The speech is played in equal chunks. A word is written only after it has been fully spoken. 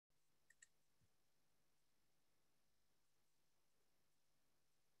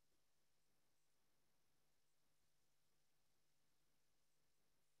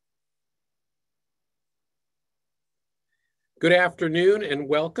Good afternoon and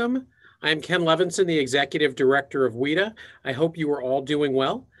welcome. I'm Ken Levinson, the Executive Director of WITA. I hope you are all doing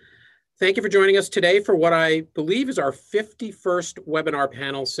well. Thank you for joining us today for what I believe is our 51st webinar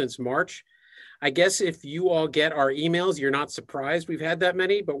panel since March. I guess if you all get our emails, you're not surprised we've had that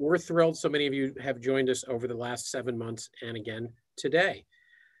many, but we're thrilled so many of you have joined us over the last 7 months and again today.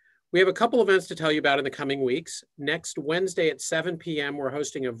 We have a couple events to tell you about in the coming weeks. Next Wednesday at 7 p.m., we're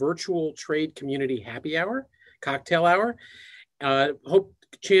hosting a virtual trade community happy hour, cocktail hour. Hope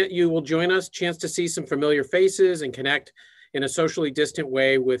you will join us, chance to see some familiar faces and connect in a socially distant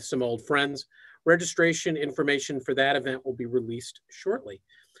way with some old friends. Registration information for that event will be released shortly.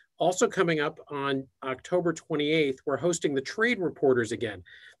 Also coming up on October 28th, we're hosting the Trade Reporters again.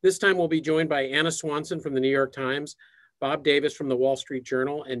 This time we'll be joined by Anna Swanson from the New York Times, Bob Davis from the Wall Street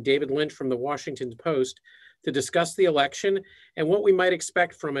Journal, and David Lynch from the Washington Post to discuss the election and what we might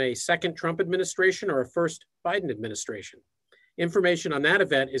expect from a second Trump administration or a first Biden administration. Information on that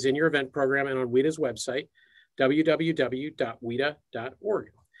event is in your event program and on WITA's website, www.wita.org.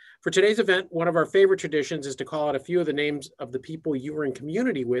 For today's event, one of our favorite traditions is to call out a few of the names of the people you were in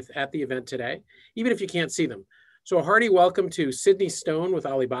community with at the event today, even if you can't see them. So a hearty welcome to Sydney Stone with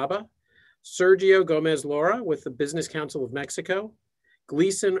Alibaba, Sergio Gomez Laura with the Business Council of Mexico,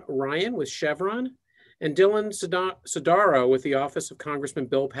 Gleason Ryan with Chevron, and Dylan Sodaro with the Office of Congressman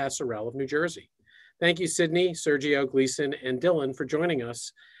Bill Passarell of New Jersey. Thank you, Sydney, Sergio, Gleason, and Dylan for joining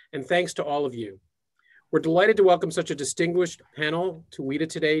us, and thanks to all of you. We're delighted to welcome such a distinguished panel to WITA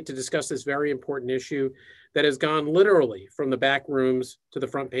today to discuss this very important issue that has gone literally from the back rooms to the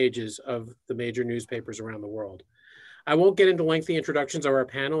front pages of the major newspapers around the world. I won't get into lengthy introductions of our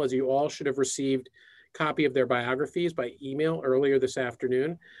panel, as you all should have received a copy of their biographies by email earlier this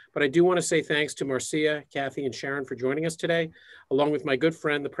afternoon. But I do want to say thanks to Marcia, Kathy, and Sharon for joining us today, along with my good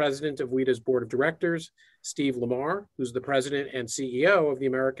friend, the president of WITA's board of directors, Steve Lamar, who's the president and CEO of the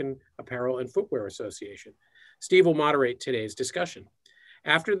American Apparel and Footwear Association. Steve will moderate today's discussion.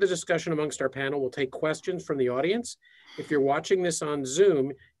 After the discussion amongst our panel, we'll take questions from the audience. If you're watching this on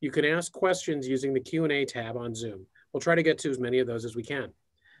Zoom, you can ask questions using the Q&A tab on Zoom. We'll try to get to as many of those as we can.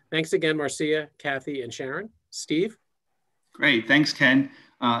 Thanks again, Marcia, Kathy, and Sharon. Steve? Great, thanks, Ken.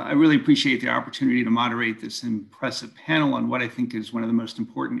 I really appreciate the opportunity to moderate this impressive panel on what I think is one of the most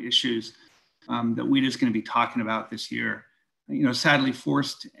important issues that WITA is going to be talking about this year. You know, sadly,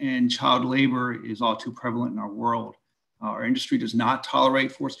 forced and child labor is all too prevalent in our world. Our industry does not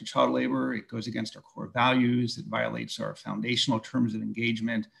tolerate forced or child labor. It goes against our core values. It violates our foundational terms of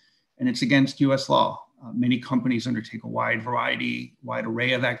engagement, and it's against U.S. law. Many companies undertake a wide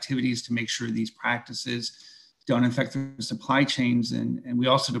array of activities to make sure these practices don't affect their supply chains. And we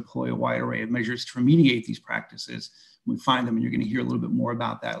also deploy a wide array of measures to remediate these practices when we find them. And you're going to hear a little bit more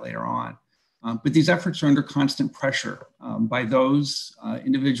about that later on. But these efforts are under constant pressure by those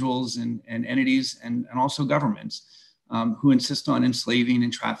individuals and entities and also governments who insist on enslaving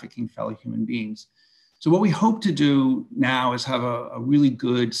and trafficking fellow human beings. So what we hope to do now is have a really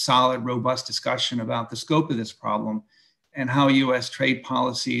good, solid, robust discussion about the scope of this problem and how U.S. trade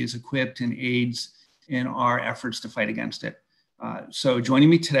policy is equipped and aids in our efforts to fight against it. So joining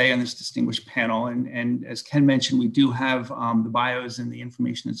me today on this distinguished panel, and as Ken mentioned, we do have the bios and the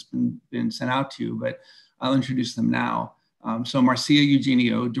information that's been sent out to you, but I'll introduce them now. So Marcia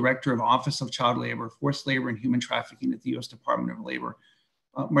Eugenio, Director of Office of Child Labor, Forced Labor, and Human Trafficking at the U.S. Department of Labor.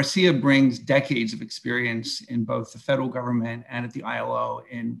 Marcia brings decades of experience in both the federal government and at the ILO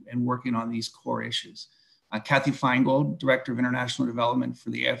in working on these core issues. Kathy Feingold, Director of International Development for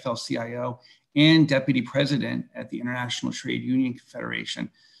the AFL-CIO and Deputy President at the International Trade Union Confederation.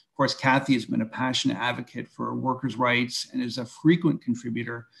 Of course, Kathy has been a passionate advocate for workers' rights and is a frequent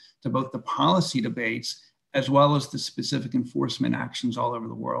contributor to both the policy debates as well as the specific enforcement actions all over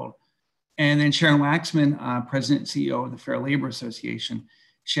the world. And then Sharon Waxman, President and CEO of the Fair Labor Association.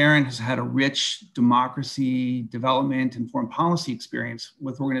 Sharon has had a rich democracy, development, and foreign policy experience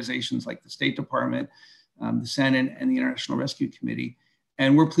with organizations like the State Department, the Senate, and the International Rescue Committee.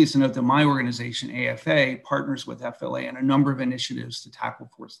 And we're pleased to note that my organization, AFA, partners with FLA in a number of initiatives to tackle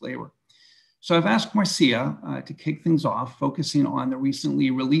forced labor. So I've asked Marcia to kick things off, focusing on the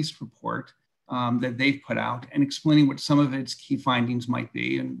recently released report that they've put out and explaining what some of its key findings might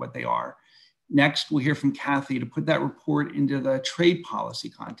be and what they are. Next, we'll hear from Kathy to put that report into the trade policy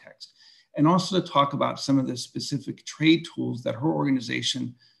context, and also to talk about some of the specific trade tools that her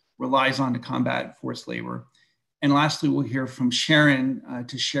organization relies on to combat forced labor. And lastly, we'll hear from Sharon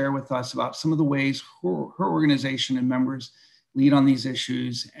to share with us about some of the ways her organization and members lead on these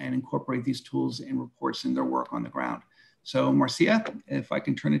issues and incorporate these tools and reports in their work on the ground. So Marcia, if I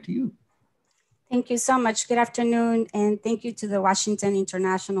can turn it to you. Thank you so much. Good afternoon, and thank you to the Washington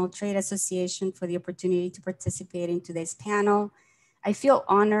International Trade Association for the opportunity to participate in today's panel. I feel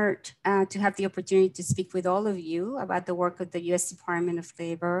honored to have the opportunity to speak with all of you about the work of the U.S. Department of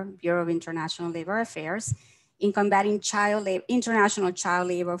Labor, Bureau of International Labor Affairs, in combating international child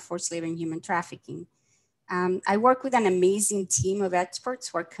labor, forced labor, and human trafficking. I work with an amazing team of experts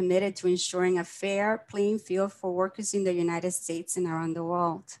who are committed to ensuring a fair playing field for workers in the United States and around the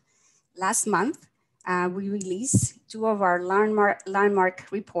world. Last month, we released two of our landmark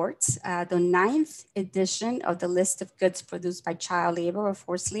reports, the 9th edition of the list of goods produced by child labor or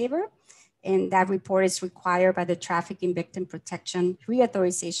forced labor. And that report is required by the Trafficking Victim Protection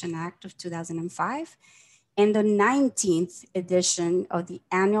Reauthorization Act of 2005. And the 19th edition of the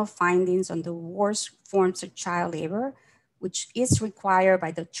annual findings on the worst forms of child labor, which is required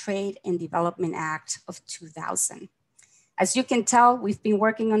by the Trade and Development Act of 2000. As you can tell, we've been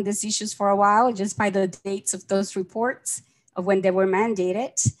working on these issues for a while, just by the dates of those reports of when they were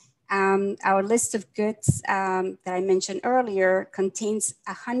mandated. Our list of goods that I mentioned earlier contains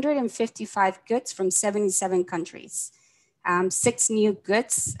 155 goods from 77 countries. 6 new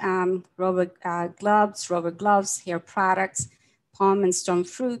goods, rubber gloves, hair products, palm and stone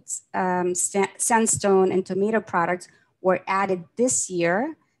fruits, sandstone and tomato products were added this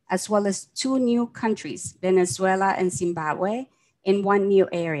year, as well as 2 new countries, Venezuela and Zimbabwe, and 1 new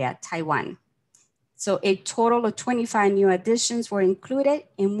area, Taiwan. So a total of 25 new additions were included,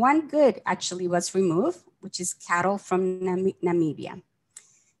 and 1 good actually was removed, which is cattle from Namibia.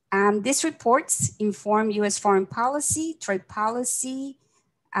 These reports inform US foreign policy, trade policy,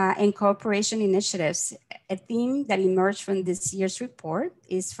 and cooperation initiatives. A theme that emerged from this year's report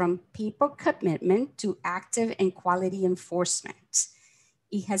is from people commitment to active and quality enforcement.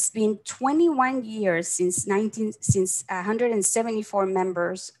 It has been 21 years since 174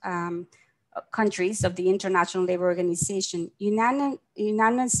 members, countries of the International Labor Organization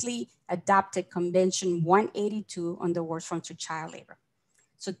unanimously adopted Convention 182 on the worst forms of child labor.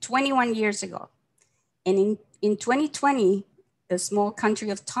 So 21 years ago. And in 2020, the small country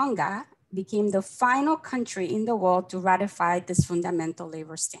of Tonga became the final country in the world to ratify this fundamental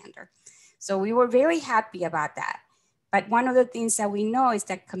labor standard. So we were very happy about that. But one of the things that we know is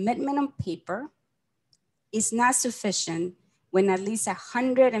that commitment on paper is not sufficient when at least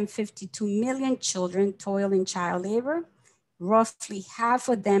 152 million children toil in child labor, roughly half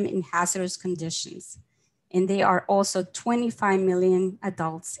of them in hazardous conditions. And there are also 25 million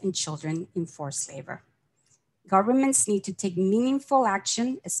adults and children in forced labor. Governments need to take meaningful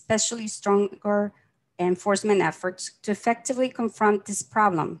action, especially stronger enforcement efforts to effectively confront this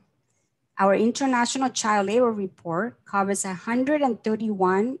problem. Our International Child Labor Report covers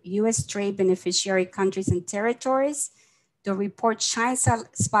 131 US trade beneficiary countries and territories. The report shines a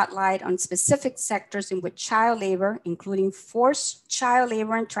spotlight on specific sectors in which child labor, including forced child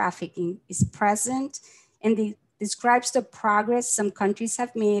labor and trafficking, is present, and describes the progress some countries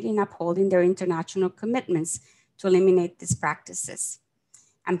have made in upholding their international commitments to eliminate these practices.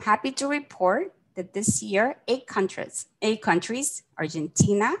 I'm happy to report that this year, 8 countries,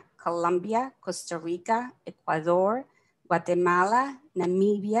 Argentina, Colombia, Costa Rica, Ecuador, Guatemala,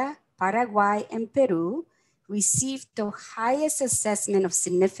 Namibia, Paraguay, and Peru received the highest assessment of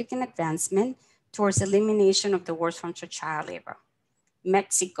significant advancement towards elimination of the worst forms of child labor.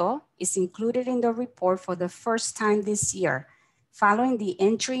 Mexico is included in the report for the first time this year, following the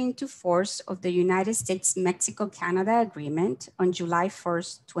entry into force of the United States-Mexico-Canada Agreement on July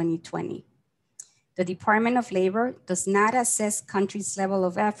 1st, 2020. The Department of Labor does not assess countries' level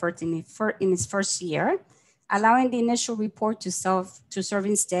of effort in its first year, allowing the initial report to serve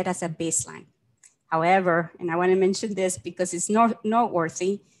instead as a baseline. However, and I want to mention this because it's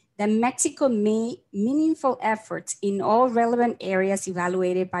noteworthy, that Mexico made meaningful efforts in all relevant areas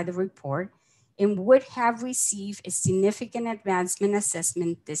evaluated by the report and would have received a significant advancement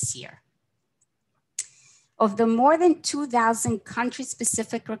assessment this year. Of the more than 2,000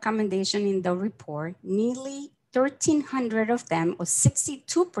 country-specific recommendations in the report, nearly 1,300 of them, or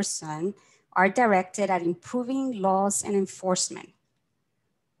 62%, are directed at improving laws and enforcement,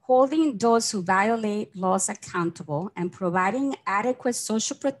 holding those who violate laws accountable, and providing adequate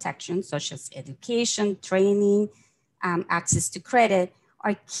social protection, such as education, training, access to credit,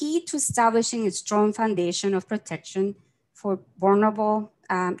 are key to establishing a strong foundation of protection for vulnerable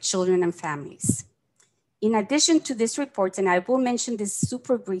children and families. In addition to this report, and I will mention this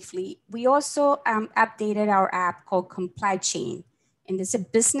super briefly, we also updated our app called Comply Chain, and it's a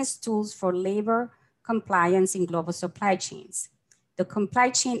business tools for labor compliance in global supply chains. The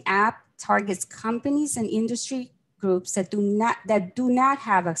Comply Chain app targets companies and industry groups that do not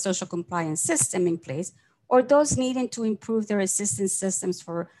have a social compliance system in place, or those needing to improve their assistance systems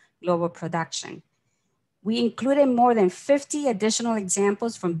for global production. We included more than 50 additional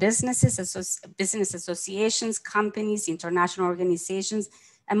examples from business associations, companies, international organizations,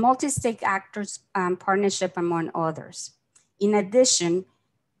 and multi-stake actors partnership, among others. In addition,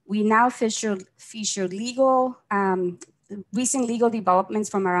 we now feature recent legal developments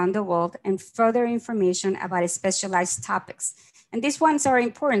from around the world and further information about specialized topics. And these ones are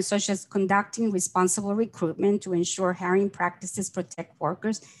important, such as conducting responsible recruitment to ensure hiring practices protect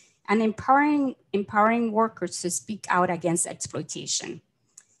workers, and empowering workers to speak out against exploitation.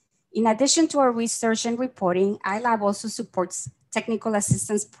 In addition to our research and reporting, iLab also supports technical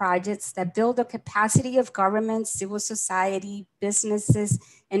assistance projects that build the capacity of governments, civil society, businesses,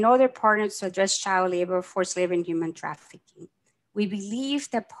 and other partners to address child labor, forced labor, and human trafficking. We believe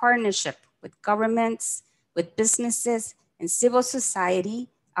that partnership with governments, with businesses, and civil society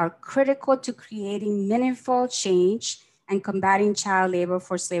are critical to creating meaningful change and combating child labor,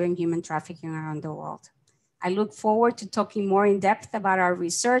 forced labor, and human trafficking around the world. I look forward to talking more in depth about our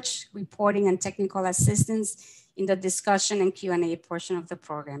research, reporting, and technical assistance in the discussion and Q&A portion of the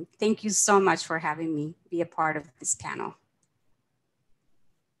program. Thank you so much for having me be a part of this panel.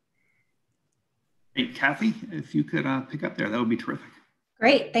 Hey, Kathy, if you could pick up there, that would be terrific.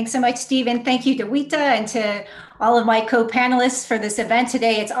 Great, thanks so much, Stephen. Thank you to WITA and to all of my co-panelists for this event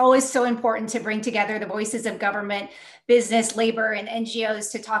today. It's always so important to bring together the voices of government, business, labor, and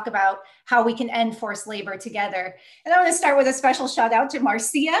NGOs to talk about how we can end forced labor together. And I want to start with a special shout out to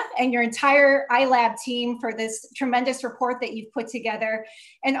Marcia and your entire iLab team for this tremendous report that you've put together.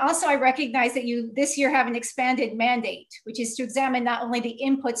 And also I recognize that you this year have an expanded mandate, which is to examine not only the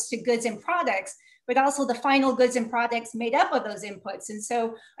inputs to goods and products, but also the final goods and products made up of those inputs. And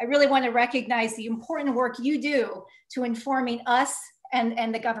so I really want to recognize the important work you do to informing us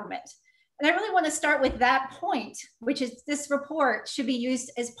and the government. And I really want to start with that point, which is this report should be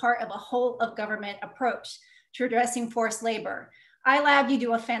used as part of a whole of government approach to addressing forced labor. iLab, you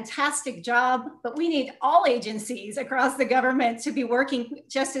do a fantastic job, but we need all agencies across the government to be working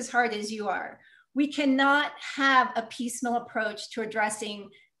just as hard as you are. We cannot have a piecemeal approach to addressing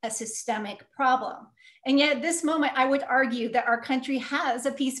a systemic problem. And yet at this moment, I would argue that our country has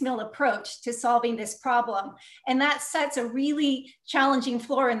a piecemeal approach to solving this problem. And that sets a really challenging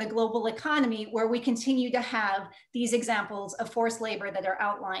floor in the global economy where we continue to have these examples of forced labor that are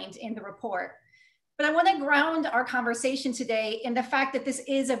outlined in the report. But I want to ground our conversation today in the fact that this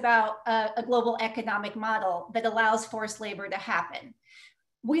is about a global economic model that allows forced labor to happen.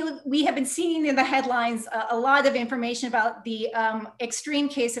 We have been seeing in the headlines a lot of information about the extreme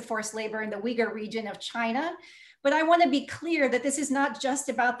case of forced labor in the Uyghur region of China. But I want to be clear that this is not just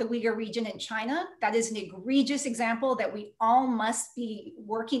about the Uyghur region in China. That is an egregious example that we all must be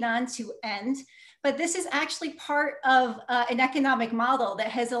working on to end. But this is actually part of an economic model that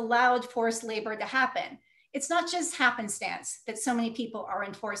has allowed forced labor to happen. It's not just happenstance that so many people are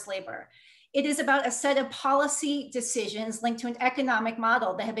in forced labor. It is about a set of policy decisions linked to an economic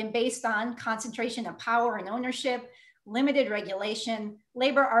model that have been based on concentration of power and ownership, limited regulation,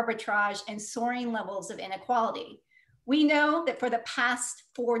 labor arbitrage, and soaring levels of inequality. We know that for the past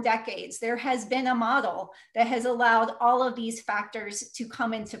 4 decades, there has been a model that has allowed all of these factors to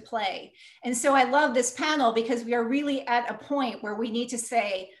come into play. And so I love this panel because we are really at a point where we need to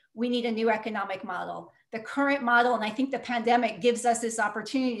say, we need a new economic model. The current model, and I think the pandemic gives us this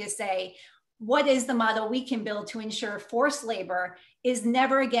opportunity to say, what is the model we can build to ensure forced labor is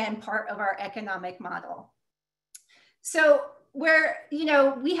never again part of our economic model? So where,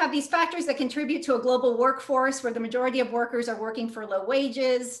 we have these factors that contribute to a global workforce where the majority of workers are working for low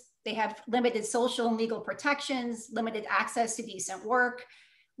wages, they have limited social and legal protections, limited access to decent work.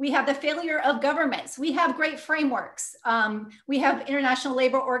 We have the failure of governments. We have great frameworks. We have International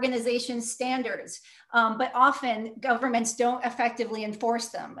Labor Organization standards, but often governments don't effectively enforce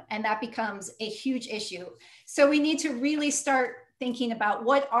them, and that becomes a huge issue. So we need to really start thinking about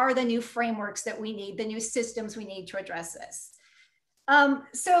what are the new frameworks that we need, the new systems we need to address this.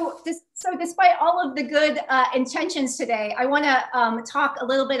 So despite all of the good intentions today, I want to talk a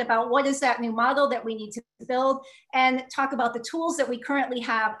little bit about what is that new model that we need to build and talk about the tools that we currently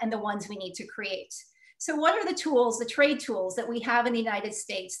have and the ones we need to create. So what are the tools, the trade tools that we have in the United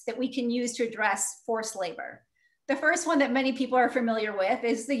States that we can use to address forced labor? The first one that many people are familiar with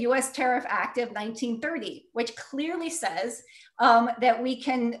is the US Tariff Act of 1930, which clearly says that we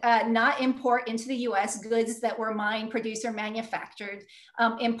can not import into the US goods that were mined, produced, or manufactured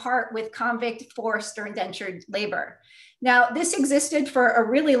in part with convict, forced, or indentured labor. Now, this existed for a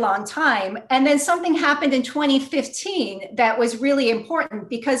really long time. And then something happened in 2015 that was really important,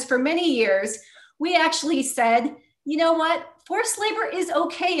 because for many years, we actually said, you know what? Forced labor is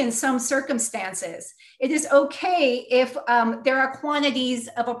okay in some circumstances. It is okay if there are quantities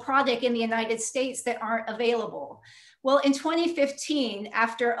of a product in the United States that aren't available. Well, in 2015,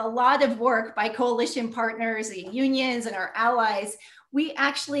 after a lot of work by coalition partners, the unions, and our allies, we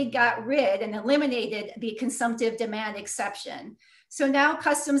actually got rid and eliminated the consumptive demand exception. So now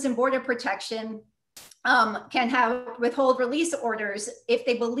Customs and Border Protection can have withhold release orders if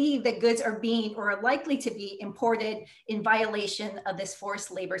they believe that goods are being or are likely to be imported in violation of this forced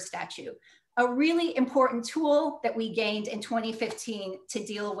labor statute. A really important tool that we gained in 2015 to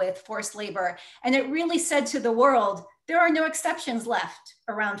deal with forced labor. And it really said to the world, there are no exceptions left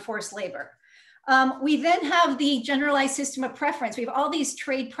around forced labor. We then have the generalized system of preference. We have all these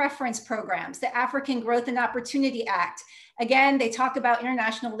trade preference programs, the African Growth and Opportunity Act. Again, they talk about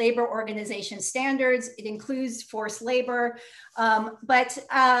International Labor Organization standards. It includes forced labor. But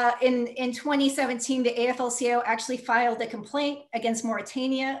in 2017, the AFL-CIO actually filed a complaint against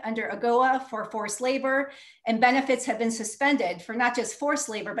Mauritania under AGOA for forced labor, and benefits have been suspended for not just forced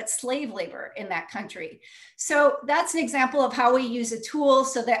labor, but slave labor in that country. So that's an example of how we use a tool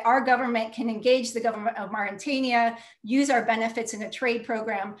so that our government can engage the government of Mauritania, use our benefits in a trade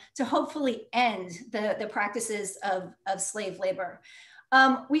program to hopefully end the practices of slave labor.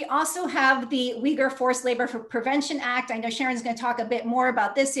 We also have the Uyghur Forced Labor Prevention Act. I know Sharon's going to talk a bit more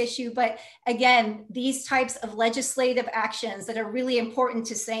about this issue, but again, these types of legislative actions that are really important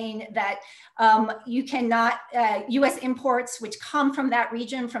to saying that you cannot, US imports which come from that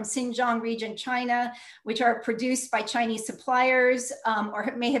region, from Xinjiang region, China, which are produced by Chinese suppliers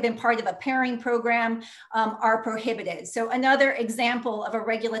or may have been part of a pairing program, are prohibited. So another example of a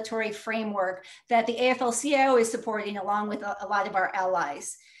regulatory framework that the AFL-CIO is supporting along with a lot of our allies.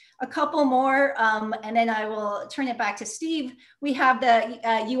 A couple more, and then I will turn it back to Steve. We have the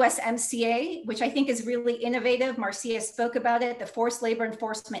USMCA, which I think is really innovative. Marcia spoke about it, the Forced Labor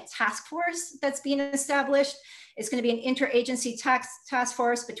Enforcement Task Force that's being established. It's going to be an interagency task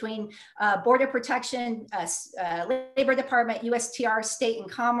force between Border Protection, Labor Department, USTR, State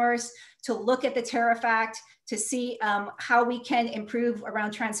and Commerce, to look at the Tariff Act, to see how we can improve around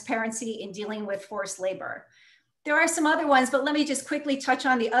transparency in dealing with forced labor. There are some other ones, but let me just quickly touch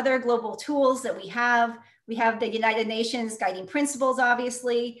on the other global tools that we have. We have the United Nations Guiding Principles,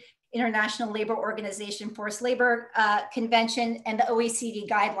 obviously, International Labor Organization Forced Labor Convention, and the OECD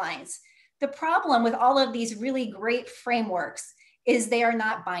guidelines. The problem with all of these really great frameworks is they are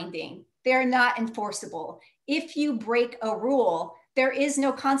not binding. They're not enforceable. If you break a rule, there is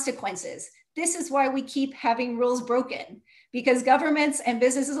no consequences. This is why we keep having rules broken, because governments and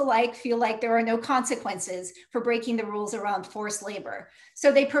businesses alike feel like there are no consequences for breaking the rules around forced labor.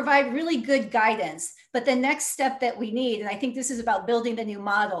 So they provide really good guidance. But the next step that we need, and I think this is about building the new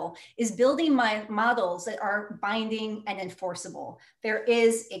model, is building models that are binding and enforceable. There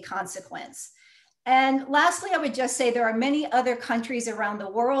is a consequence. And lastly, I would just say there are many other countries around the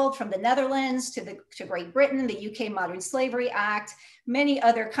world, from the Netherlands to Great Britain, the UK Modern Slavery Act, many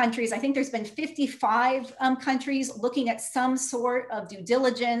other countries. I think there's been 55 countries looking at some sort of due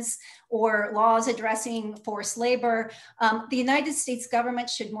diligence or laws addressing forced labor. The United States government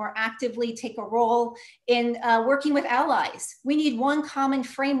should more actively take a role in working with allies. We need one common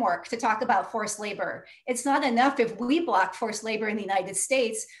framework to talk about forced labor. It's not enough if we block forced labor in the United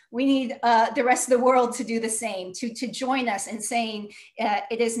States. We need the rest of the world to do the same, to join us in saying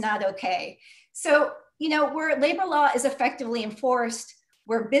it is not okay. So, you know, where labor law is effectively enforced,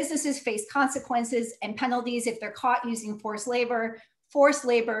 where businesses face consequences and penalties if they're caught using forced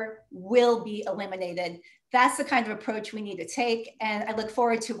labor will be eliminated. That's the kind of approach we need to take. And I look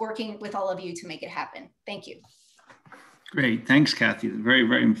forward to working with all of you to make it happen. Thank you. Great, thanks, Kathy. Very,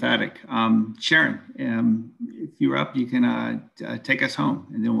 very emphatic. Sharon, if you're up, you can take us home,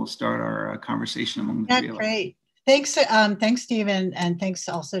 and then we'll start our conversation among the three of us. Great. Thanks, Stephen, and thanks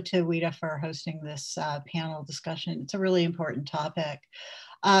also to WITA for hosting this panel discussion. It's a really important topic.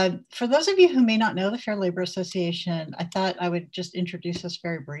 For those of you who may not know the Fair Labor Association, I thought I would just introduce us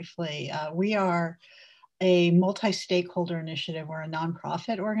very briefly. We are a multi-stakeholder initiative. We're a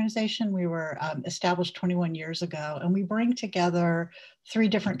nonprofit organization. We were established 21 years ago, and we bring together 3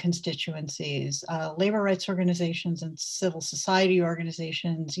 different constituencies: labor rights organizations and civil society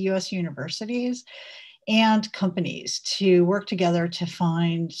organizations, US universities, and companies to work together to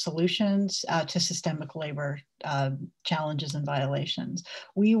find solutions to systemic labor challenges and violations.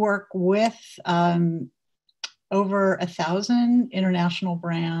 We work with over 1,000 international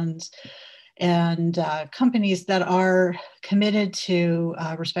brands and companies that are committed to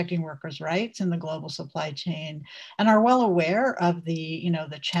respecting workers' rights in the global supply chain and are well aware of the,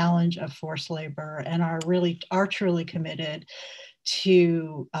 the challenge of forced labor and are truly committed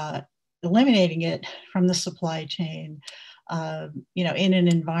to eliminating it from the supply chain. In an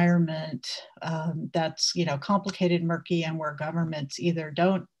environment that's, complicated, murky, and where governments either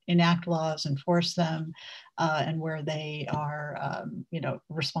don't enact laws, enforce them, and where they are,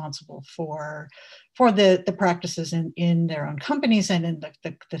 responsible for the practices in their own companies and in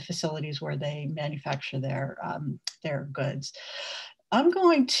the facilities where they manufacture their goods. I'm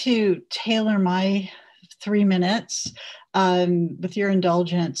going to tailor my 3 minutes with your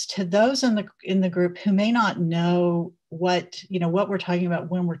indulgence to those in the group who may not know what we're talking about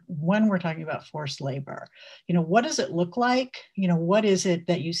when we're talking about forced labor. What does it look like? What is it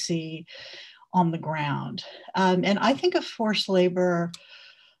that you see on the ground? And I think of forced labor,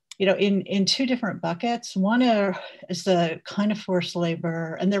 in two different buckets. One is the kind of forced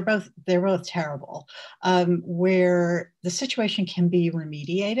labor, and they're both terrible, where the situation can be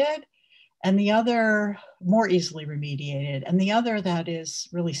remediated, and the other more easily remediated, and the other that is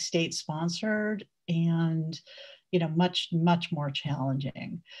really state-sponsored and much more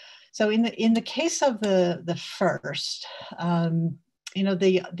challenging. So in the case of the first,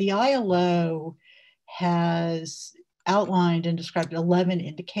 the ILO has outlined and described 11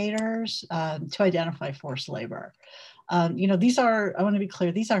 indicators to identify forced labor. These are, I want to be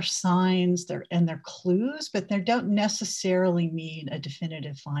clear, these are signs, they're clues, but they don't necessarily mean a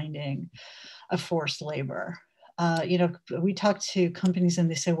definitive finding of forced labor. We talk to companies and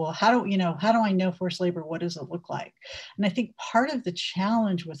they say, well, how do I know forced labor? What does it look like? And I think part of the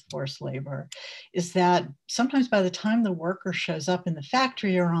challenge with forced labor is that sometimes by the time the worker shows up in the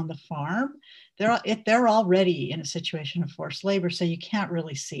factory or on the farm, they're already in a situation of forced labor, so you can't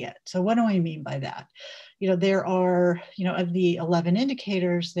really see it. So what do I mean by that? There are, of the 11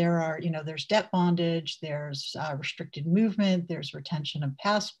 indicators, there's debt bondage, there's restricted movement, there's retention of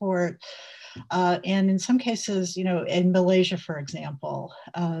passport. And in some cases, in Malaysia, for example,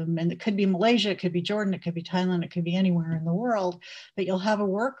 and it could be Malaysia, it could be Jordan, it could be Thailand, it could be anywhere in the world, but you'll have a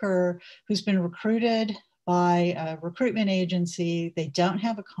worker who's been recruited by a recruitment agency. They don't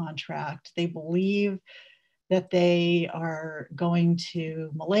have a contract. They believe that they are going to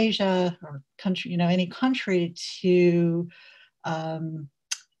Malaysia or country, any country to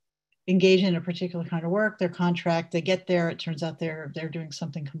engage in a particular kind of work. Their contract, they get there, it turns out they're doing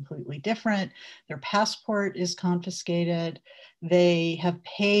something completely different. Their passport is confiscated. They have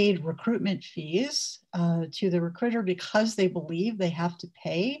paid recruitment fees to the recruiter because they believe they have to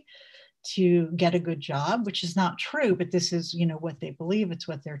pay to get a good job, which is not true, but this is, what they believe, it's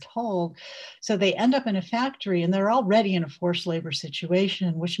what they're told. So they end up in a factory and they're already in a forced labor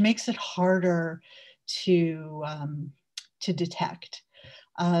situation, which makes it harder to detect.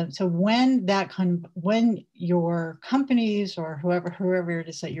 So when your companies or whoever it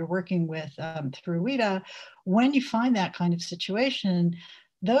is that you're working with through WITA, when you find that kind of situation,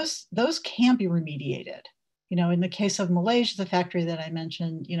 those can be remediated. In the case of Malaysia, the factory that I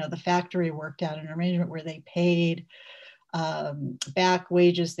mentioned, the factory worked out an arrangement where they paid back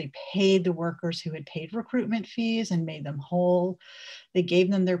wages. They paid the workers who had paid recruitment fees and made them whole. They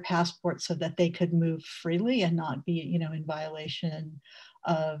gave them their passports so that they could move freely and not be, in violation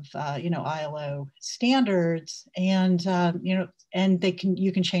of, ILO standards. And, and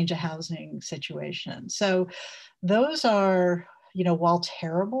you can change a housing situation. So those are, while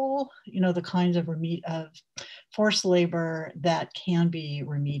terrible, the kinds of forced labor that can be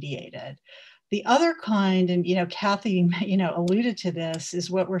remediated. The other kind, and Kathy, alluded to this,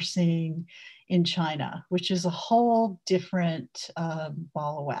 is what we're seeing in China, which is a whole different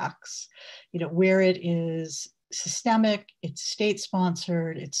ball of wax. Where it is systemic, it's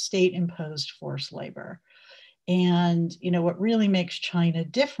state-sponsored, it's state-imposed forced labor. And what really makes China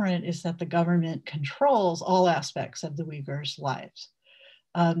different is that the government controls all aspects of the Uyghurs' lives.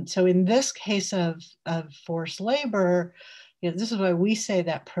 So in this case of forced labor, this is why we say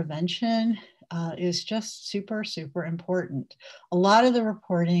that prevention is just super, super important. A lot of the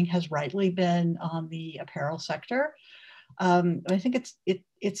reporting has rightly been on the apparel sector. I think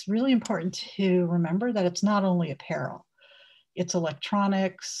it's really important to remember that it's not only apparel. It's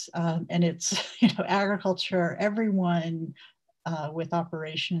electronics, and it's agriculture. Everyone with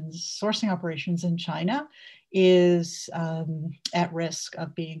sourcing operations in China is at risk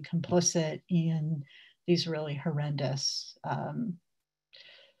of being complicit in these really horrendous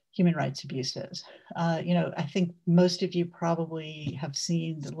human rights abuses. I think most of you probably have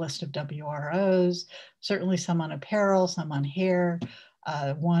seen the list of WROs, certainly some on apparel, some on hair,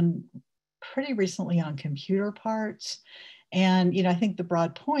 one pretty recently on computer parts. And, I think the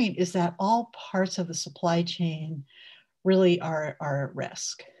broad point is that all parts of the supply chain really are at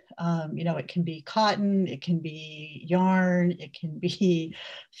risk. It can be cotton, it can be yarn, it can be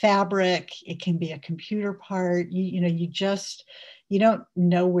fabric, it can be a computer part. You don't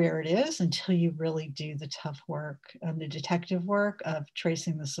know where it is until you really do the tough work, the detective work of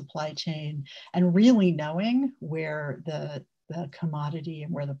tracing the supply chain and really knowing where the commodity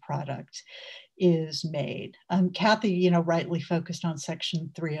and where the product is made. Kathy, rightly focused on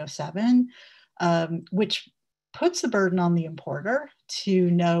Section 307, which puts the burden on the importer to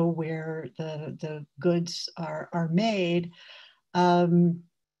know where the goods are made. And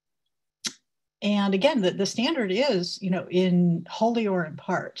again, the standard is, in wholly or in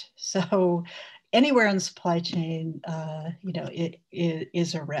part. So anywhere in the supply chain, it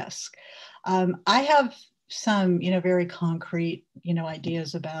is a risk. I have some, very concrete,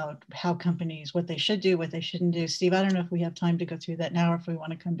 ideas about how companies, what they should do, what they shouldn't do. Steve, I don't know if we have time to go through that now, or if we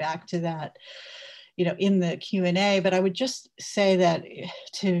want to come back to that, in the Q&A, but I would just say that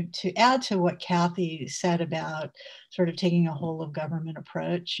to add to what Kathy said about sort of taking a whole of government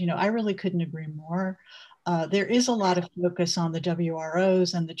approach, I really couldn't agree more. There is a lot of focus on the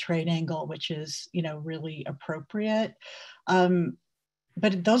WROs and the trade angle, which is, really appropriate.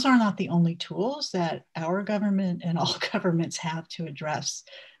 But those are not the only tools that our government and all governments have to address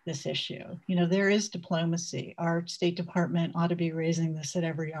this issue. There is diplomacy. Our State Department ought to be raising this at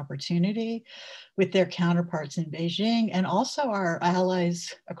every opportunity with their counterparts in Beijing and also our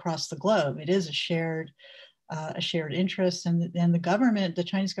allies across the globe. It is a shared interest, and the government, the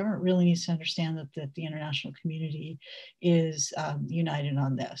Chinese government, really needs to understand that the international community is united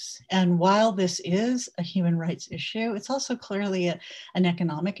on this. And while this is a human rights issue, it's also clearly an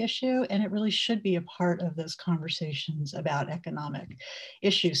economic issue, and it really should be a part of those conversations about economic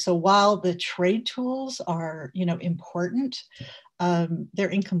issues. So while the trade tools are, important, they're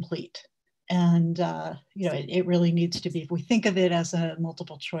incomplete. And, it really needs to be, if we think of it as a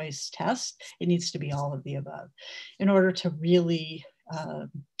multiple choice test, it needs to be all of the above in order to really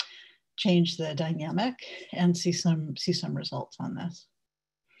change the dynamic and see some results on this.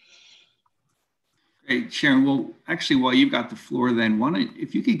 Great, Sharon. Well, actually, while you've got the floor, then,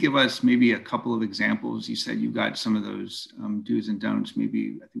 if you could give us maybe a couple of examples. You said you got some of those do's and don'ts.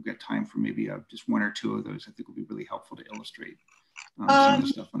 Maybe I think we've got time for maybe just one or two of those. I think will be really helpful to illustrate some of the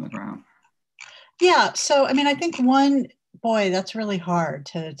stuff on the ground. Yeah, so I mean, I think that's really hard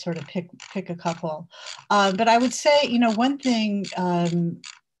to sort of pick a couple. But I would say, one thing,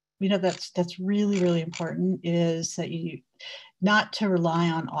 that's really, really important is that not to rely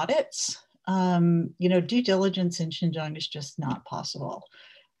on audits. Due diligence in Xinjiang is just not possible.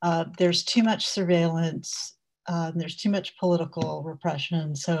 There's too much surveillance. There's too much political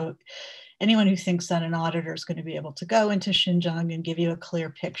repression. So anyone who thinks that an auditor is going to be able to go into Xinjiang and give you a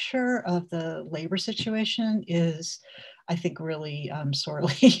clear picture of the labor situation is, I think, really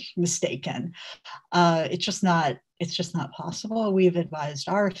sorely mistaken. It's just not possible. We've advised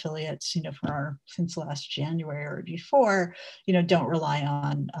our affiliates, since last January or before, don't rely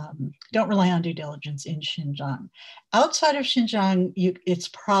on due diligence in Xinjiang. Outside of Xinjiang, it's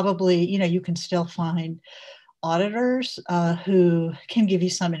probably, you can still find auditors who can give you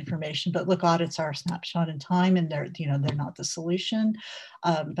some information, but look, audits are a snapshot in time, and they're not the solution.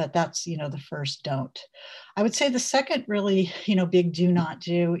 But that's the first don't. I would say the second really big do not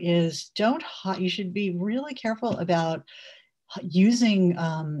do is you should be really careful about using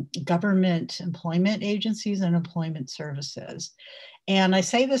government employment agencies and employment services. And I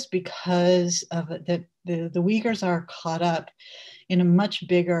say this because of the Uyghurs are caught up in a much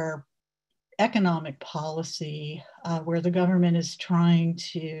bigger economic policy where the government is trying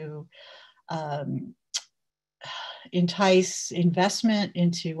to entice investment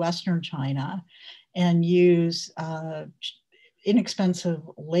into Western China and use inexpensive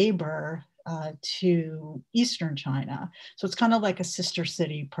labor to Eastern China. So it's kind of like a sister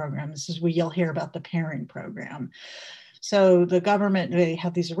city program. This is where you'll hear about the pairing program. So the government, they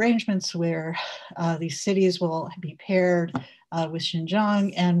have these arrangements where these cities will be paired with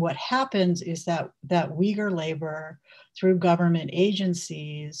Xinjiang. And what happens is that Uyghur labor through government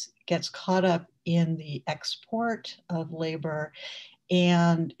agencies gets caught up in the export of labor,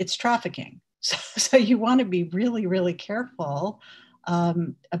 and it's trafficking. So you want to be really, really careful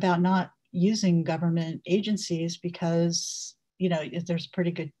about not using government agencies because there's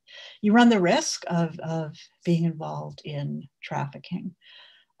pretty good, you run the risk of being involved in trafficking.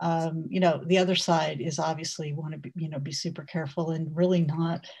 The other side is obviously want to be super careful and really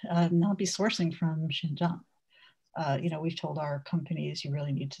not be sourcing from Xinjiang. We've told our companies you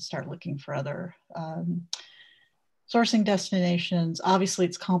really need to start looking for other sourcing destinations. Obviously,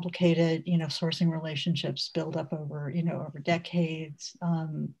 it's complicated. Sourcing relationships build up over decades.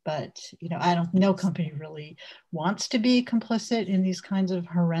 But no company really wants to be complicit in these kinds of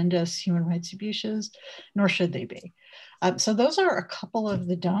horrendous human rights abuses, nor should they be. So those are a couple of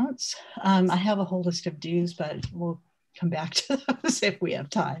the don'ts. I have a whole list of do's, but we'll come back to those if we have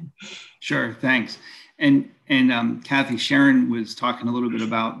time. Sure, thanks. And Kathy, Sharon was talking a little bit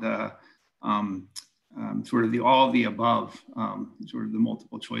about the sort of the all of the above, sort of the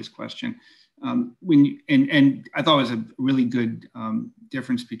multiple choice question. And I thought it was a really good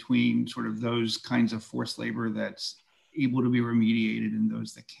difference between sort of those kinds of forced labor that's able to be remediated and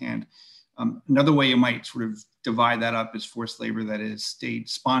those that can't. Another way you might sort of divide that up is forced labor that is state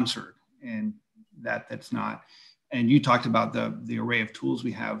sponsored and that's not. And you talked about the array of tools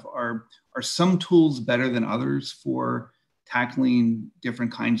we have. Are some tools better than others for tackling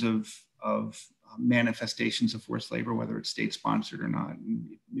different kinds of manifestations of forced labor, whether it's state sponsored or not?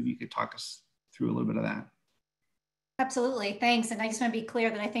 And maybe you could talk us through a little bit of that. Absolutely, thanks. And I just want to be clear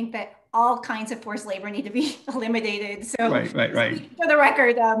that I think that all kinds of forced labor need to be eliminated. So right. For the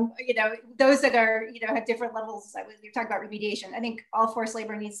record, those that are, have different levels, you're talking about remediation. I think all forced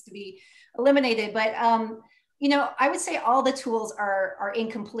labor needs to be eliminated, but I would say all the tools are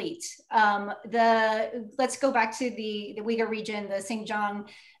incomplete. Let's go back to the Uyghur region, the Xinjiang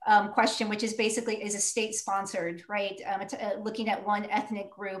question, which is basically is a state sponsored, right? Looking at one ethnic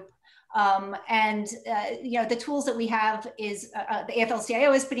group. The tools that we have is the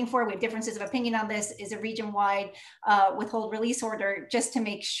AFL-CIO is putting forward. We have differences of opinion on this. Is a region-wide withhold release order just to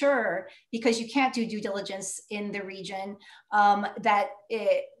make sure, because you can't do due diligence in the region, that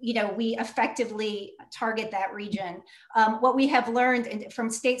we effectively target that region. What we have learned from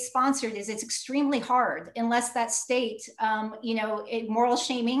state-sponsored is it's extremely hard unless that state, moral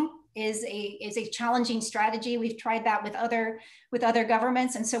shaming is a challenging strategy. We've tried that with other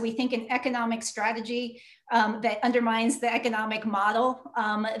governments. And so we think an economic strategy that undermines the economic model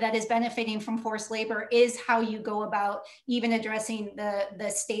that is benefiting from forced labor is how you go about even addressing the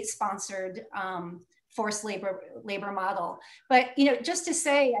state-sponsored forced labor model. But just to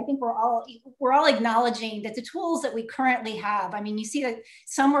say, I think we're all acknowledging that the tools that we currently have, I mean, you see that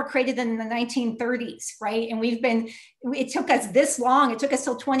some were created in the 1930s, right? And it took us this long, it took us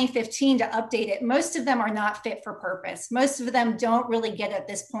till 2015 to update it. Most of them are not fit for purpose. Most of them don't really get at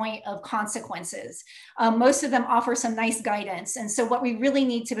this point of consequences. Most of them offer some nice guidance. And so what we really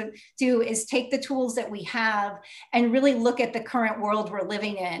need to do is take the tools that we have and really look at the current world we're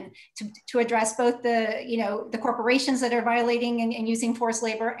living in to address both the corporations that are violating and using forced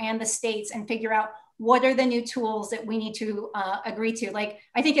labor and the states, and figure out what are the new tools that we need to agree to. Like,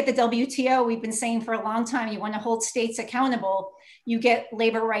 I think at the WTO, we've been saying for a long time, you want to hold states accountable, you get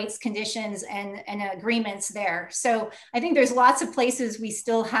labor rights conditions and agreements there. So I think there's lots of places we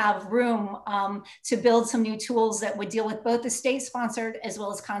still have room to build some new tools that would deal with both the state-sponsored as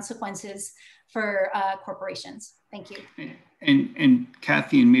well as consequences for corporations. Thank you. And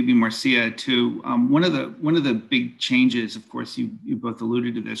Kathy, and maybe Marcia too. One of the big changes, of course, you both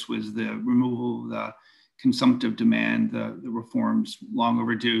alluded to this, was the removal of the consumptive demand, the reforms long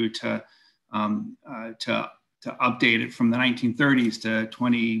overdue to update it from the 1930s to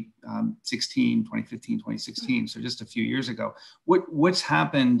 2015, 2016. So just a few years ago. What's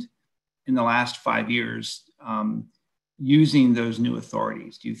happened in the last 5 years using those new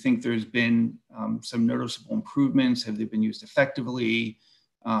authorities? Do you think there's been some noticeable improvements? Have they been used effectively?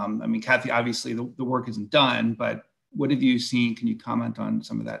 I mean, Kathy, obviously the work isn't done, but what have you seen? Can you comment on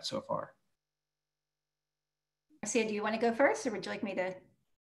some of that so far? Marcia, do you want to go first, or would you like me to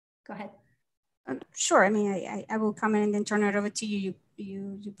go ahead? Sure. I mean, I will comment and then turn it over to you.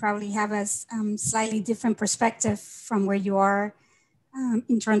 You probably have a slightly different perspective from where you are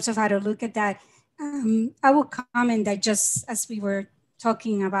in terms of how to look at that. I will comment that just as we were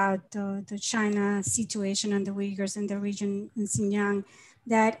talking about the China situation and the Uyghurs in the region in Xinjiang,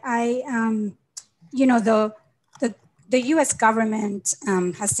 that the U.S. government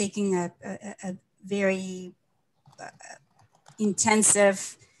has taken a very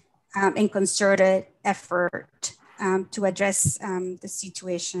intensive and concerted effort to address the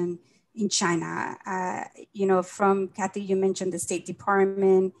situation in China. From Kathy, you mentioned the State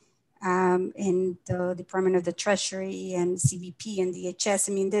Department and the Department of the Treasury and CBP and DHS.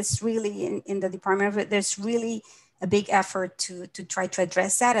 I mean, there's really in the Department of it, there's really a big effort to try to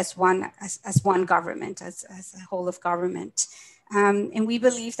address that as one government, as a whole of government. And we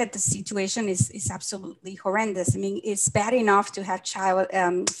believe that the situation is absolutely horrendous. I mean, it's bad enough to have child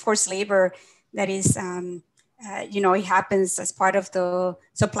forced labor that is, it happens as part of the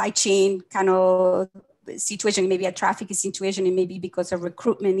supply chain kind of situation, maybe a trafficking situation, it may be because of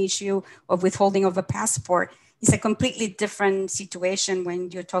recruitment issue of withholding of a passport. It's a completely different situation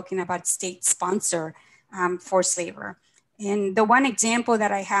when you're talking about state sponsor forced labor. And the one example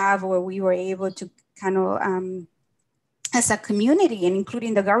that I have where we were able to kind of, as a community and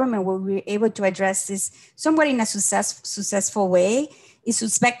including the government, where we were able to address this somewhat in a successful way is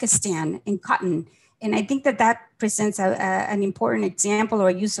Uzbekistan and cotton. And I think that presents an important example or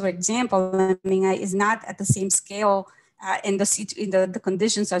a useful example. I mean, it's not at the same scale and the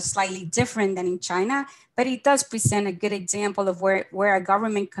conditions are slightly different than in China, but it does present a good example of where a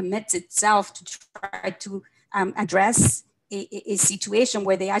government commits itself to try to address a situation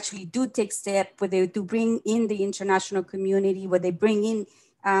where they actually do take steps, where they do bring in the international community, where they bring in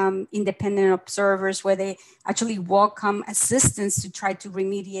independent observers, where they actually welcome assistance to try to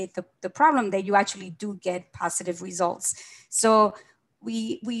remediate the problem, that you actually do get positive results. So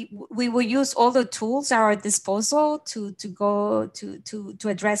we will use all the tools at our disposal to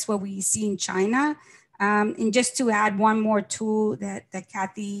address what we see in China. And just to add one more tool that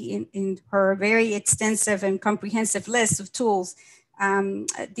Kathy, in her very extensive and comprehensive list of tools,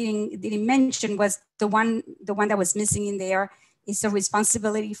 didn't mention, was the one that was missing in there is a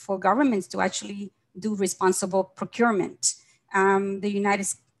responsibility for governments to actually do responsible procurement. The United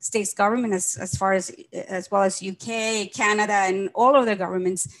States government, as well as UK, Canada, and all of the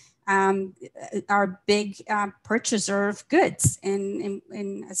governments are big purchaser of goods. And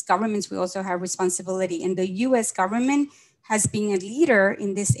as governments, we also have responsibility. And the US government has been a leader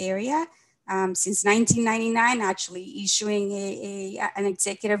in this area since 1999, actually issuing an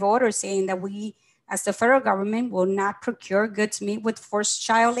executive order saying that we, as the federal government, will not procure goods made with forced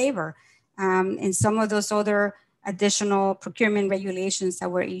child labor. And some of those other additional procurement regulations that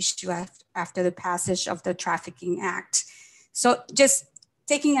were issued after the passage of the Trafficking Act. So just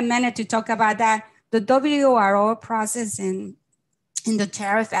taking a minute to talk about that, the WRO process and the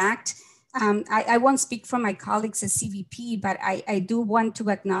Tariff Act, I won't speak for my colleagues at CBP, but I do want to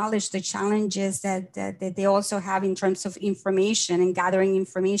acknowledge the challenges that they also have in terms of information and gathering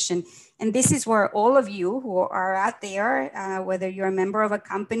information. And this is where all of you who are out there, whether you're a member of a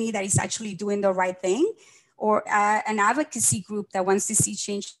company that is actually doing the right thing, or an advocacy group that wants to see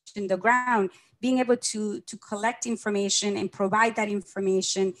change in the ground, being able to collect information and provide that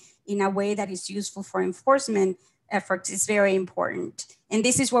information in a way that is useful for enforcement efforts is very important. And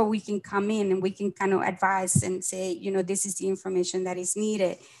this is where we can come in and we can kind of advise and say, this is the information that is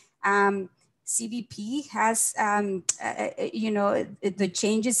needed. CBP has, the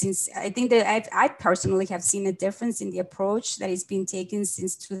changes since, I think that I personally have seen a difference in the approach that is being taken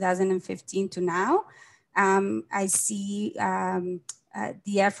since 2015 to now. I see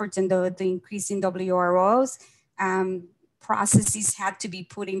the efforts and the increase in WROs. Processes had to be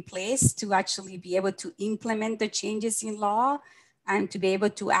put in place to actually be able to implement the changes in law and to be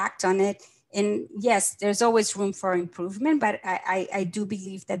able to act on it. And yes, there's always room for improvement, but I do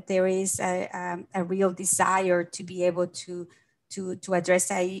believe that there is a real desire to be able to address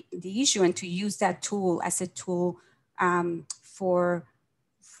the issue and to use that tool as a tool for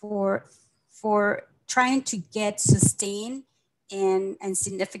trying to get sustained and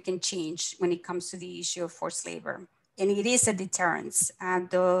significant change when it comes to the issue of forced labor. And it is a deterrence.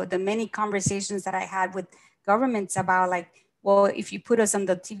 The many conversations that I had with governments about, like, well, if you put us on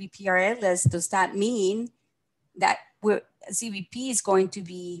the TVPRA list, does that mean that CBP is going to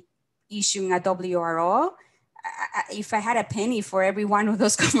be issuing a WRO? If I had a penny for every one of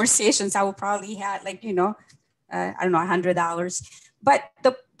those conversations, I would probably have, like, I don't know, $100. But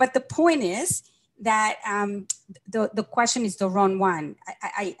the point is that the question is the wrong one.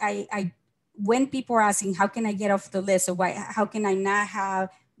 When people are asking, how can I get off the list, or how can I not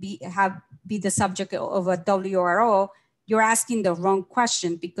be the subject of a WRO? You're asking the wrong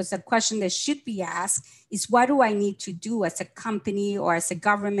question, because the question that should be asked is, what do I need to do as a company or as a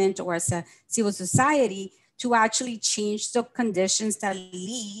government or as a civil society to actually change the conditions that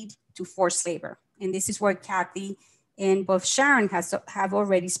lead to forced labor? And this is where Kathy and both Sharon have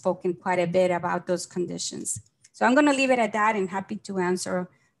already spoken quite a bit about those conditions. So I'm going to leave it at that and happy to answer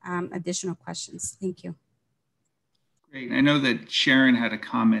additional questions. Thank you. Great. I know that Sharon had a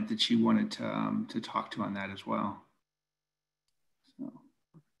comment that she wanted to talk to on that as well. So.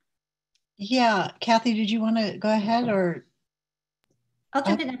 Yeah, Kathy, did you want to go ahead, or? I'll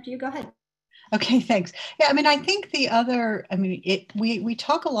jump in after you. Go ahead. Okay, thanks. Yeah, I mean, I think the other, I mean, we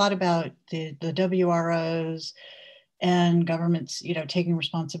talk a lot about the WROs and governments, taking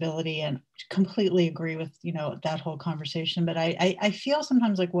responsibility, and completely agree with, that whole conversation. But I feel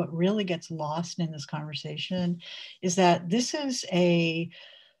sometimes like what really gets lost in this conversation is that this is a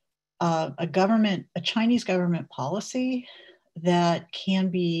Chinese government policy that can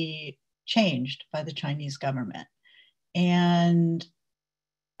be changed by the Chinese government. And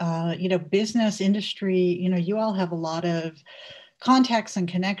business industry, you all have a lot of contacts and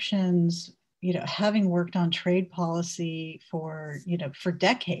connections, having worked on trade policy for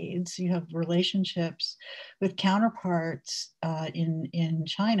decades. You have relationships with counterparts in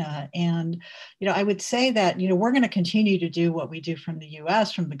China. And, I would say that, we're going to continue to do what we do from the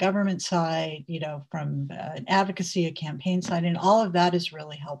US, from the government side, from an advocacy, a campaign side, and all of that is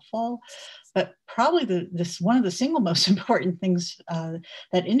really helpful. But probably one of the single most important things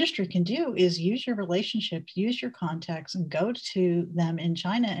that industry can do is use your relationships, use your contacts, and go to them in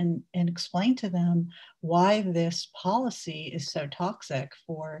China and explain to them why this policy is so toxic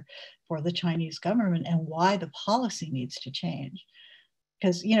for the Chinese government and why the policy needs to change.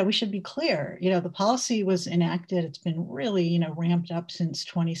 Because, we should be clear, the policy was enacted, it's been really, ramped up since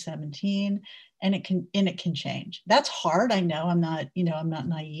 2017, and it can change. That's hard. I know I'm not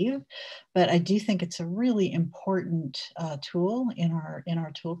naive, but I do think it's a really important tool in our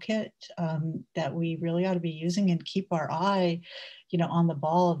toolkit that we really ought to be using, and keep our eye, on the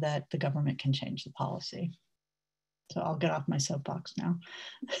ball that the government can change the policy. So I'll get off my soapbox now.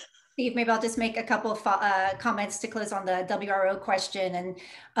 Steve, maybe I'll just make a couple of comments to close on the WRO question. And,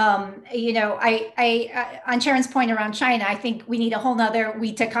 on Sharon's point around China, I think we need a whole nother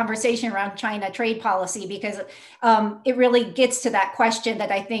WITA conversation around China trade policy, because it really gets to that question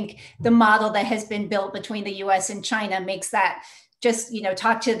that I think the model that has been built between the US and China makes that just,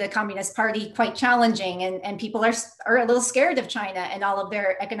 talk to the Communist Party quite challenging, and people are a little scared of China and all of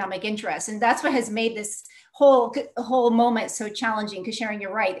their economic interests. And that's what has made this whole moment so challenging, because Sharon,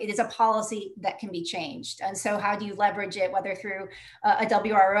 you're right, it is a policy that can be changed. And so how do you leverage it, whether through a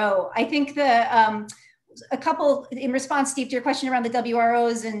WRO? I think a couple, in response, Steve, to your question around the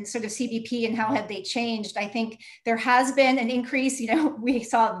WROs and sort of CBP and how have they changed, I think there has been an increase. We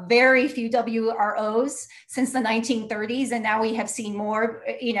saw very few WROs since the 1930s, and now we have seen more,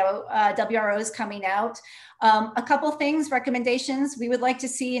 WROs coming out. A couple things, recommendations we would like to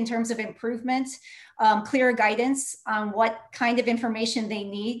see in terms of improvement. Clear guidance on what kind of information they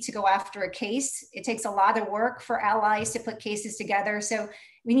need to go after a case. It takes a lot of work for allies to put cases together. So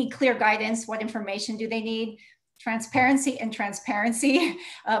we need clear guidance. What information do they need? Transparency,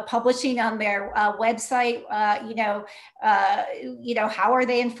 publishing on their website, how are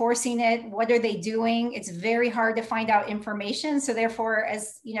they enforcing it? What are they doing? It's very hard to find out information. So therefore,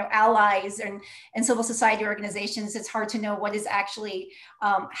 as allies and civil society organizations, it's hard to know what is actually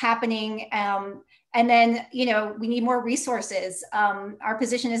happening. And then, we need more resources. Our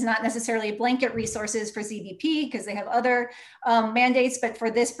position is not necessarily blanket resources for CBP, because they have other mandates, but for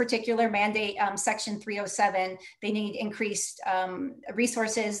this particular mandate, Section 307, they need increased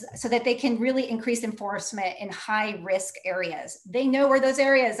resources so that they can really increase enforcement in high risk areas. They know where those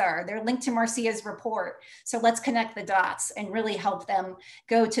areas are. They're linked to Marcia's report. So let's connect the dots and really help them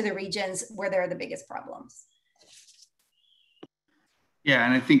go to the regions where there are the biggest problems. Yeah,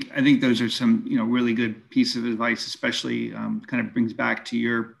 and I think those are some really good pieces of advice, especially kind of brings back to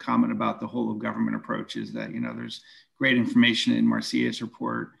your comment about the whole of government approach, is that there's great information in Marcia's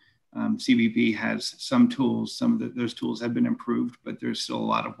report. CBP has some tools, those tools have been improved, but there's still a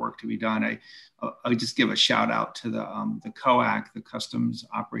lot of work to be done. I'll just give a shout out to the COAC, the Customs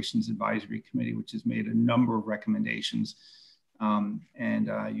Operations Advisory Committee, which has made a number of recommendations. You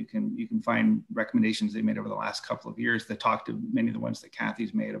can find recommendations they made over the last couple of years that talk to many of the ones that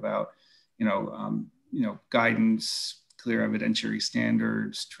Kathy's made about, guidance, clear evidentiary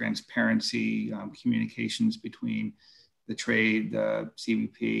standards, transparency, communications between the trade, the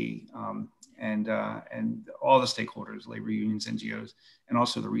CBP, and all the stakeholders, labor unions, NGOs, and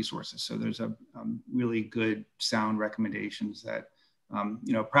also the resources. So there's a really good, sound recommendations that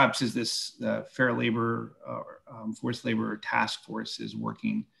perhaps as this Fair Labor Forced Labor Task Force is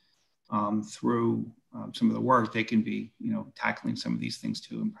working through some of the work, they can be tackling some of these things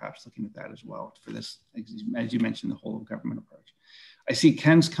too, and perhaps looking at that as well for this, as you mentioned, the whole of government approach. I see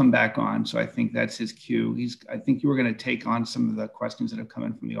Ken's come back on, so I think that's his cue. I think you were going to take on some of the questions that have come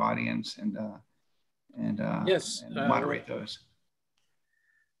in from the audience and yes, and moderate those.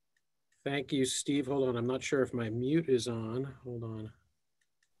 Thank you, Steve. Hold on, I'm not sure if my mute is on. Hold on.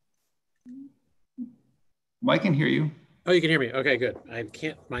 Well, I can hear you. Oh, you can hear me. Okay, good. I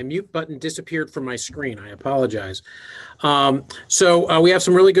can't, my mute button disappeared from my screen. I apologize. So we have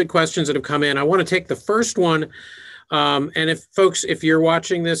some really good questions that have come in. I want to take the first one. And if folks, if you're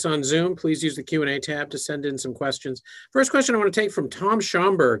watching this on Zoom, please use the Q&A tab to send in some questions. First question I want to take from Tom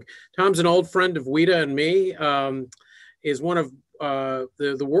Schomburg. Tom's an old friend of WITA and me, is one of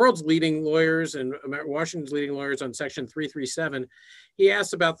the world's leading lawyers and Washington's leading lawyers on Section 337. He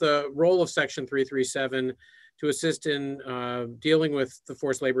asked about the role of Section 337 to assist in dealing with the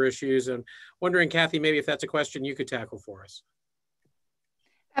forced labor issues. And wondering, Kathy, maybe if that's a question you could tackle for us.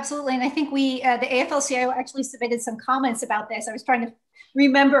 Absolutely, and I think we, the AFL-CIO actually submitted some comments about this. I was trying to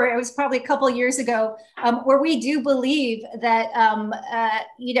remember, it was probably a couple of years ago, where we do believe that,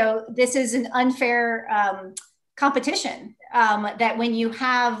 you know, this is an unfair competition, that when you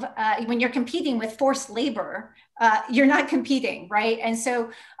have, when you're competing with forced labor, you're not competing, right? And so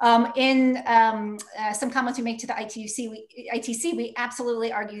in some comments we make to the ITC, we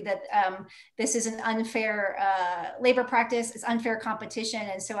absolutely argue that this is an unfair labor practice, it's unfair competition.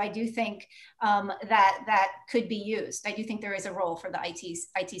 And so I do think that could be used. I do think there is a role for the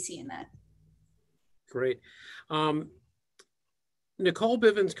ITC in that. Great. Nicole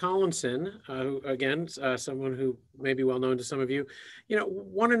Bivens Collinson, again, someone who may be well known to some of you,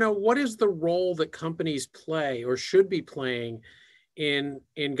 want to know, what is the role that companies play or should be playing in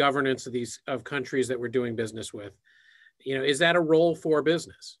governance of countries that we're doing business with? Is that a role for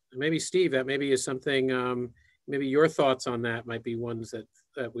business? Maybe Steve, that maybe is something. Maybe your thoughts on that might be ones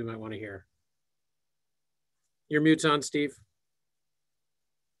that we might want to hear. Your mute's on, Steve.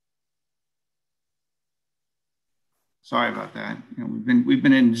 Sorry about that. We've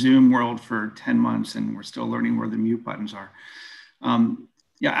been in Zoom world for 10 months and we're still learning where the mute buttons are.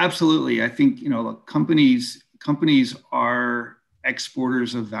 Yeah, absolutely. I think look, companies are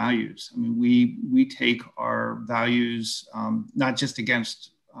exporters of values. I mean, we take our values not just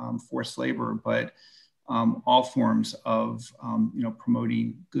against forced labor, but all forms of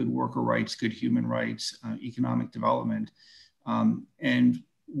promoting good worker rights, good human rights, economic development, and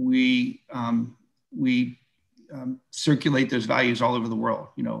we circulate those values all over the world.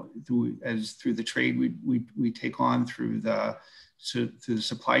 Through the trade we take on, through the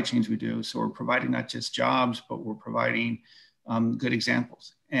supply chains we do. So we're providing not just jobs, but we're providing good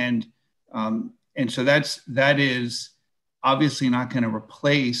examples. And so that is obviously not going to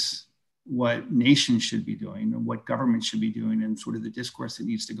replace what nations should be doing and what governments should be doing and sort of the discourse that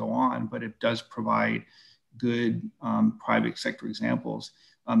needs to go on, but it does provide good private sector examples.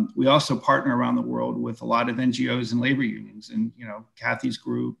 We also partner around the world with a lot of NGOs and labor unions, and Kathy's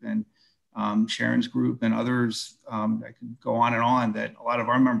group and Sharon's group and others. I could go on and on, that a lot of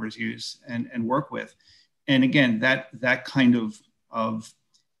our members use and work with. And again, that kind of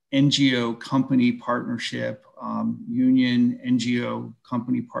NGO company partnership, union, NGO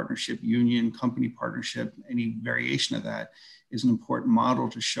company partnership, union company partnership, any variation of that is an important model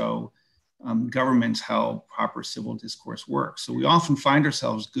to show governments how proper civil discourse works. So we often find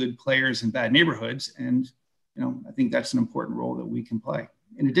ourselves good players in bad neighborhoods, and I think that's an important role that we can play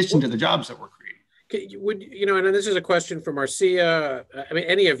in addition to the jobs that we're creating. And this is a question for Marcia. I mean,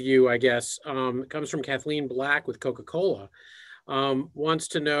 any of you, I guess. It comes from Kathleen Black with Coca-Cola. Wants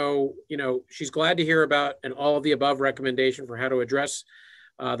to know, she's glad to hear about an all of the above recommendation for how to address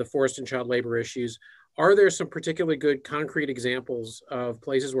the forced and child labor issues. Are there some particularly good concrete examples of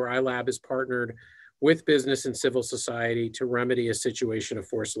places where iLab has partnered with business and civil society to remedy a situation of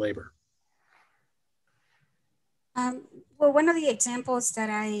forced labor? Well, one of the examples that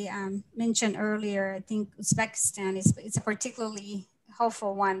I mentioned earlier, I think Uzbekistan is a particularly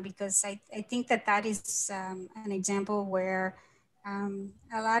helpful one, because I think that is an example where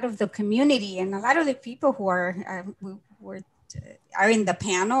a lot of the community and a lot of the people who are in the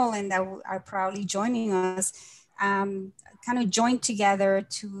panel and that are probably joining us kind of joined together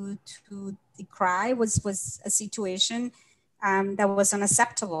to decry was a situation that was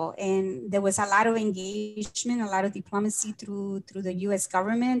unacceptable. And there was a lot of engagement, a lot of diplomacy through the US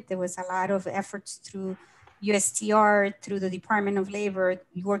government. There was a lot of efforts through USTR, through the Department of Labor,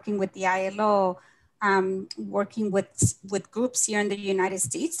 working with the ILO, working with groups here in the United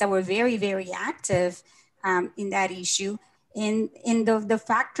States that were very, very active in that issue. And the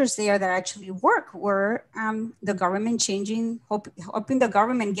factors there that actually work were the government changing, hoping the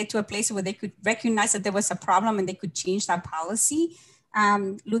government get to a place where they could recognize that there was a problem and they could change that policy,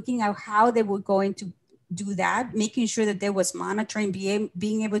 looking at how they were going to do that, making sure that there was monitoring,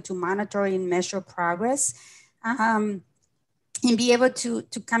 being able to monitor and measure progress, and be able to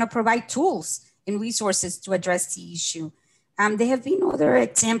kind of provide tools and resources to address the issue. There have been other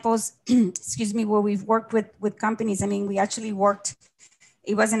examples, excuse me, where we've worked with companies. I mean, we actually worked,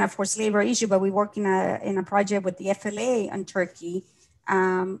 it wasn't a forced labor issue, but we worked in a project with the FLA in Turkey,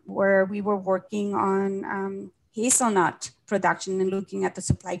 where we were working on hazelnut production and looking at the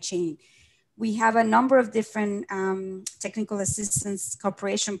supply chain. We have a number of different technical assistance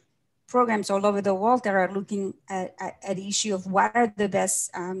cooperation programs all over the world that are looking at the issue of what are the best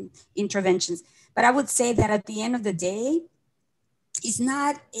interventions. But I would say that at the end of the day, it's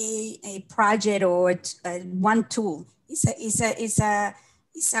not a project or one tool.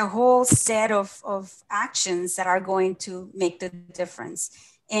 It's a whole set of actions that are going to make the difference.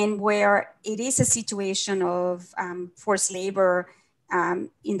 And where it is a situation of forced labor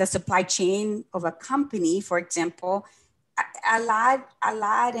in the supply chain of a company, for example, a lot,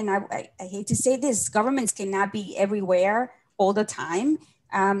 and I hate to say this, governments cannot be everywhere all the time.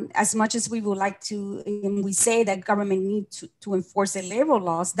 As much as we would like to, and we say that government needs to enforce the labor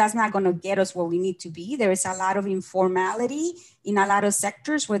laws, that's not going to get us where we need to be. There is a lot of informality in a lot of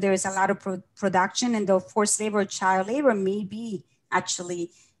sectors where there is a lot of production, and the forced labor, child labor may be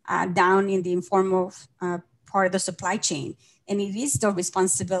actually down in the informal part of the supply chain. And it is the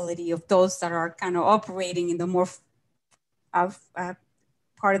responsibility of those that are kind of operating in the more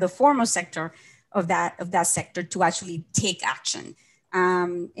part of the formal sector of that sector to actually take action.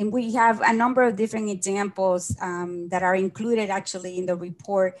 And we have a number of different examples that are included actually in the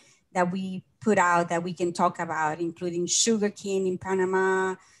report that we put out that we can talk about, including sugarcane in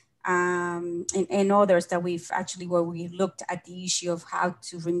Panama and others that we've actually, where we looked at the issue of how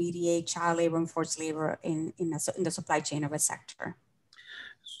to remediate child labor and forced labor in the supply chain of a sector.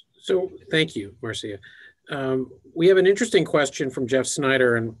 So thank you, Marcia. We have an interesting question from Jeff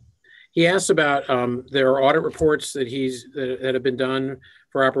Snyder, and he asks about there are audit reports that that have been done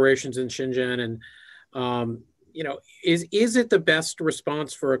for operations in Shenzhen, and you know, is it the best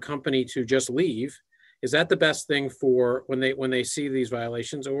response for a company to just leave? Is that the best thing for when they see these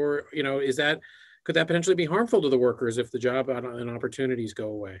violations, or you know, could that potentially be harmful to the workers if the job and opportunities go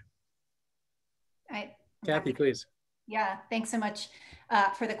away? Kathy, please. Yeah, thanks so much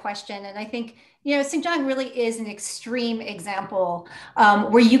for the question. And I think, you know, Xinjiang really is an extreme example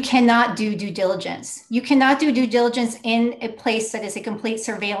where you cannot do due diligence. You cannot do due diligence in a place that is a complete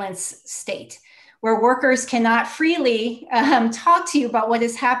surveillance state, where workers cannot freely talk to you about what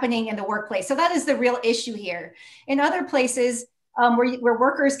is happening in the workplace. So that is the real issue here. In other places where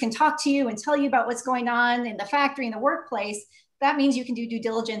workers can talk to you and tell you about what's going on in the factory, in the workplace, that means you can do due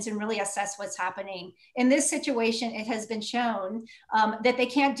diligence and really assess what's happening. In this situation, it has been shown that they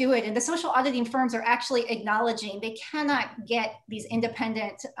can't do it. And the social auditing firms are actually acknowledging they cannot get these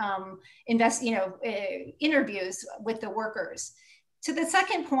independent interviews with the workers. To the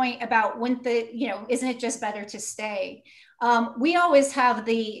second point about isn't it just better to stay? We always have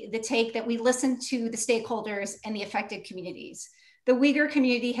the take that we listen to the stakeholders and the affected communities. The Uyghur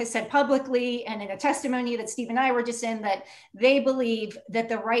community has said publicly and in a testimony that Steve and I were just in that they believe that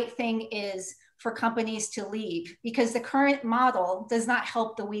the right thing is for companies to leave because the current model does not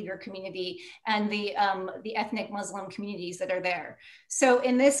help the Uyghur community and the ethnic Muslim communities that are there. So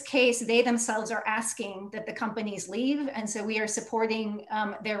in this case, they themselves are asking that the companies leave. And so we are supporting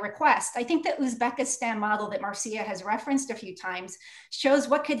their request. I think the Uzbekistan model that Marcia has referenced a few times shows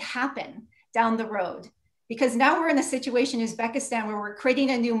what could happen down the road. Because now we're in a situation in Uzbekistan where we're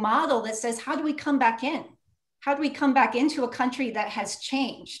creating a new model that says, how do we come back in? How do we come back into a country that has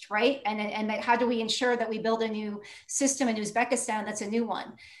changed, right? And how do we ensure that we build a new system in Uzbekistan that's a new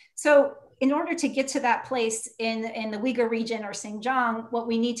one? So in order to get to that place in the Uyghur region or Xinjiang, what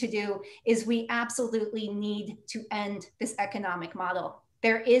we need to do is we absolutely need to end this economic model.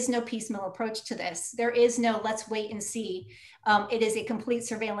 There is no piecemeal approach to this. There is no let's wait and see. It is a complete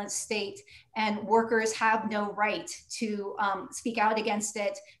surveillance state and workers have no right to speak out against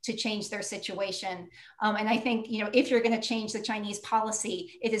it, to change their situation. And I think, you know, if you're gonna change the Chinese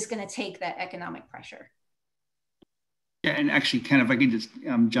policy, it is gonna take that economic pressure. Yeah, and actually, Ken, if I could just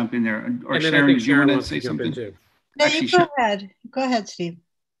jump in there. Or and Sharon, did you want to say something? too. No, you go ahead. Go ahead, Steve.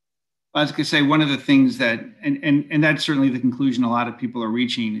 I was going to say one of the things that, and that's certainly the conclusion a lot of people are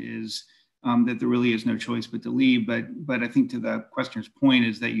reaching is that there really is no choice but to leave. But I think to the questioner's point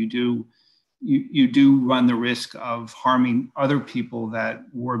is that you do run the risk of harming other people that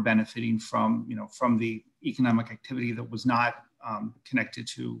were benefiting from the economic activity that was not connected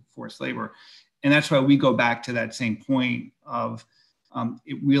to forced labor. And that's why we go back to that same point of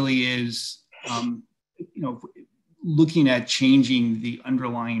it really is, looking at changing the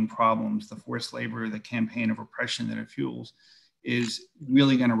underlying problems, the forced labor, the campaign of oppression that it fuels, is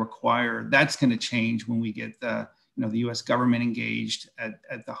really going to require, that's going to change when we get the the U.S. government engaged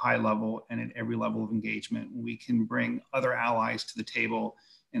at the high level and at every level of engagement. We can bring other allies to the table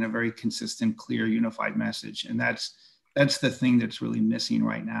in a very consistent, clear, unified message. And that's the thing that's really missing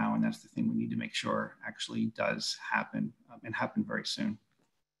right now. And that's the thing we need to make sure actually does happen and happen very soon.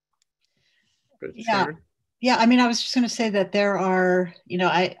 Yeah, I mean, I was just going to say that there are,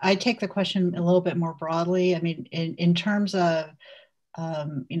 I take the question a little bit more broadly. I mean, in terms of,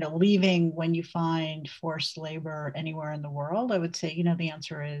 leaving when you find forced labor anywhere in the world, I would say, the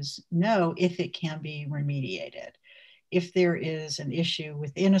answer is no, if it can be remediated. If there is an issue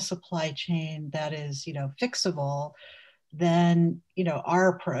within a supply chain that is, fixable, then our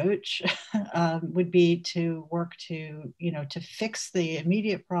approach would be to work to to fix the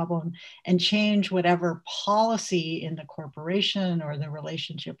immediate problem and change whatever policy in the corporation or the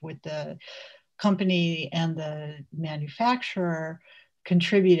relationship with the company and the manufacturer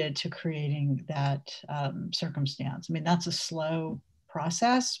contributed to creating that circumstance. I mean, that's a slow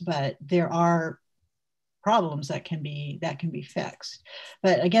process, but there are problems that can be fixed.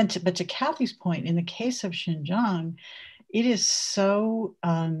 But again, to Kathy's point, in the case of Xinjiang, it is so,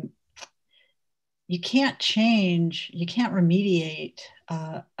 you can't remediate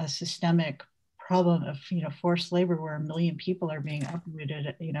a systemic problem of, forced labor where 1 million people are being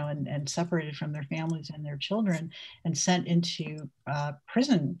uprooted, and separated from their families and their children and sent into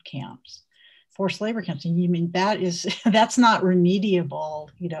prison camps, forced labor camps. And you mean that's not remediable,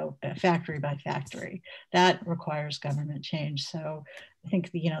 factory by factory. That requires government change. So I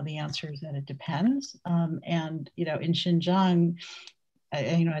think the answer is that it depends. And in Xinjiang,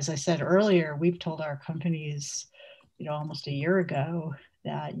 as I said earlier, we've told our companies, almost a year ago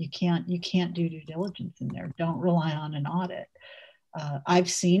that you can't do due diligence in there. Don't rely on an audit. I've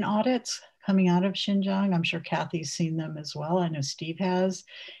seen audits coming out of Xinjiang. I'm sure Kathy's seen them as well. I know Steve has,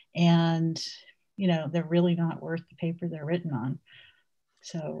 and they're really not worth the paper they're written on.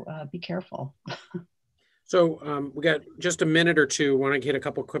 So be careful. So we got just a minute or two. Want to hit a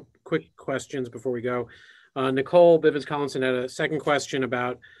couple quick questions before we go. Nicole Bivens-Collinson had a second question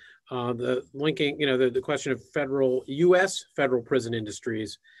about the linking, the question of U.S. federal prison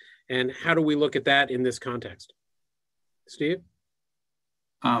industries, and how do we look at that in this context? Steve?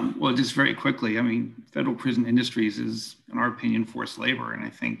 Well, just very quickly, I mean, federal prison industries is, in our opinion, forced labor, and I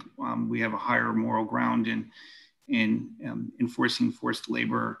think we have a higher moral ground in enforcing forced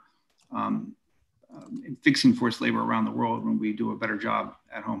labor, and fixing forced labor around the world when we do a better job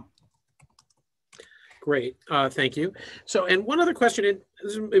at home. Great, thank you. So, and one other question, and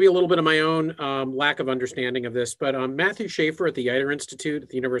this is maybe a little bit of my own lack of understanding of this, but Matthew Schaefer at the WITA Institute at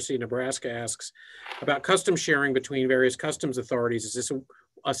the University of Nebraska asks about customs sharing between various customs authorities. Is this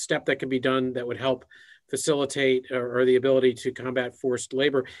a step that can be done that would help facilitate or the ability to combat forced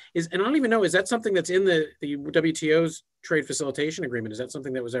labor? And I don't even know, is that something that's in the WTO's trade facilitation agreement? Is that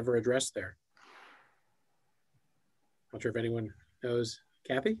something that was ever addressed there? Not sure if anyone knows.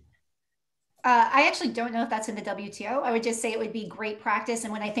 Kathy? I actually don't know if that's in the WTO. I would just say it would be great practice.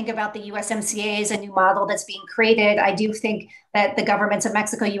 And when I think about the USMCA as a new model that's being created, I do think that the governments of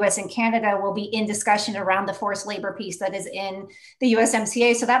Mexico, US, and Canada will be in discussion around the forced labor piece that is in the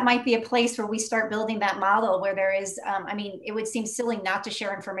USMCA. So that might be a place where we start building that model where there is, I mean, it would seem silly not to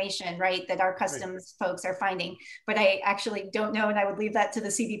share information, right, that our customs folks are finding. But I actually don't know, and I would leave that to the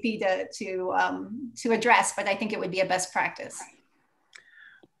CBP to address, but I think it would be a best practice.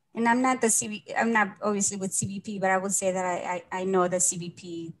 And I'm not obviously with CBP, but I would say that I know that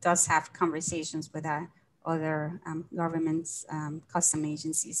CBP does have conversations with other governments, custom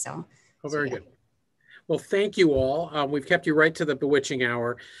agencies. So, very good. Well, thank you all. We've kept you right to the bewitching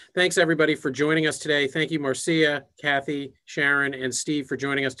hour. Thanks everybody for joining us today. Thank you, Marcia, Kathy, Sharon, and Steve for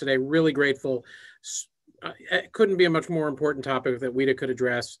joining us today. Really grateful. It couldn't be a much more important topic that WITA could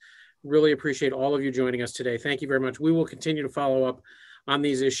address. Really appreciate all of you joining us today. Thank you very much. We will continue to follow up on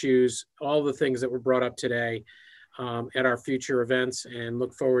these issues, all the things that were brought up today at our future events, and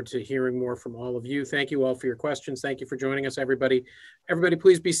look forward to hearing more from all of you. Thank you all for your questions. Thank you for joining us, everybody. Everybody,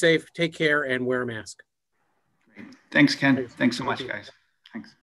 please be safe, take care, and wear a mask. Great. Thanks, Ken. Thanks so much, guys. Thanks.